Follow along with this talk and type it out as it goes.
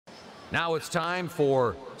Now it's time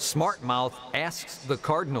for SmartMouth Asks the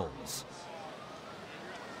Cardinals.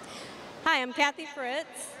 Hi, I'm Kathy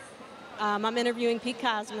Fritz. I'm interviewing Pete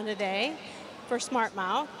Kozma today for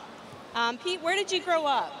SmartMouth. Pete, where did you grow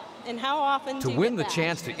up, and how often do you To win get the back?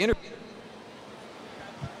 chance to interview.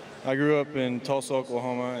 I grew up in Tulsa,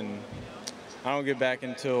 Oklahoma, and I don't get back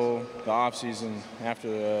until the off season after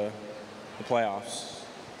the playoffs.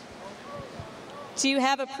 Do you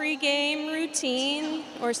have a pregame routine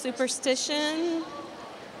or superstition?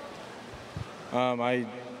 I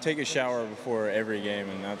take a shower before every game,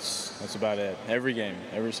 and that's about it. Every game,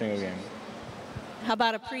 every single game. How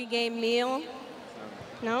about a pregame meal?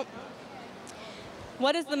 Nope.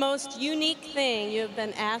 What is the most unique thing you have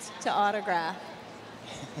been asked to autograph?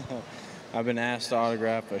 I've been asked to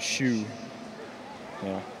autograph a shoe.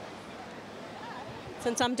 Yeah.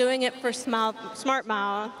 Since I'm doing it for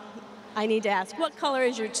SmartMouth, I need to ask, what color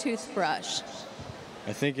is your toothbrush?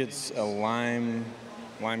 I think it's a lime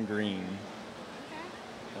green.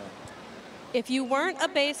 If you weren't a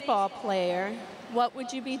baseball player, what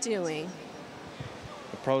would you be doing?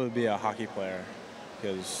 I'd probably be a hockey player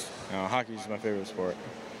because hockey is my favorite sport.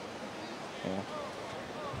 Yeah.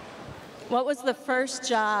 What was the first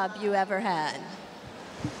job you ever had?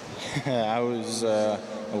 I was a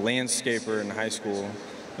landscaper in high school.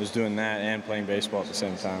 I was doing that and playing baseball at the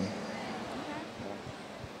same time.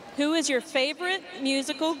 Who is your favorite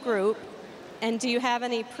musical group, and do you have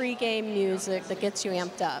any pregame music that gets you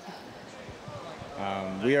amped up?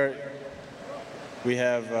 We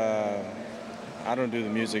have, I don't do the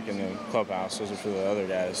music in the clubhouse, those are for the other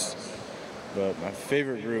guys. But my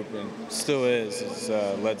favorite group, and still is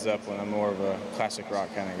Led Zeppelin. I'm more of a classic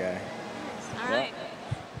rock kind of guy. All right.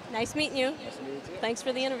 Nice meeting you. Nice to meet you too. Thanks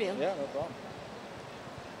for the interview. Yeah, no problem.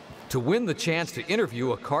 To win the chance to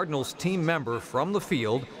interview a Cardinals team member from the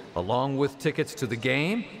field, along with tickets to the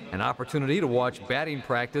game, an opportunity to watch batting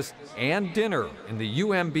practice, and dinner in the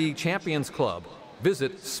UMB Champions Club,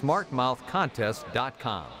 visit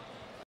smartmouthcontest.com.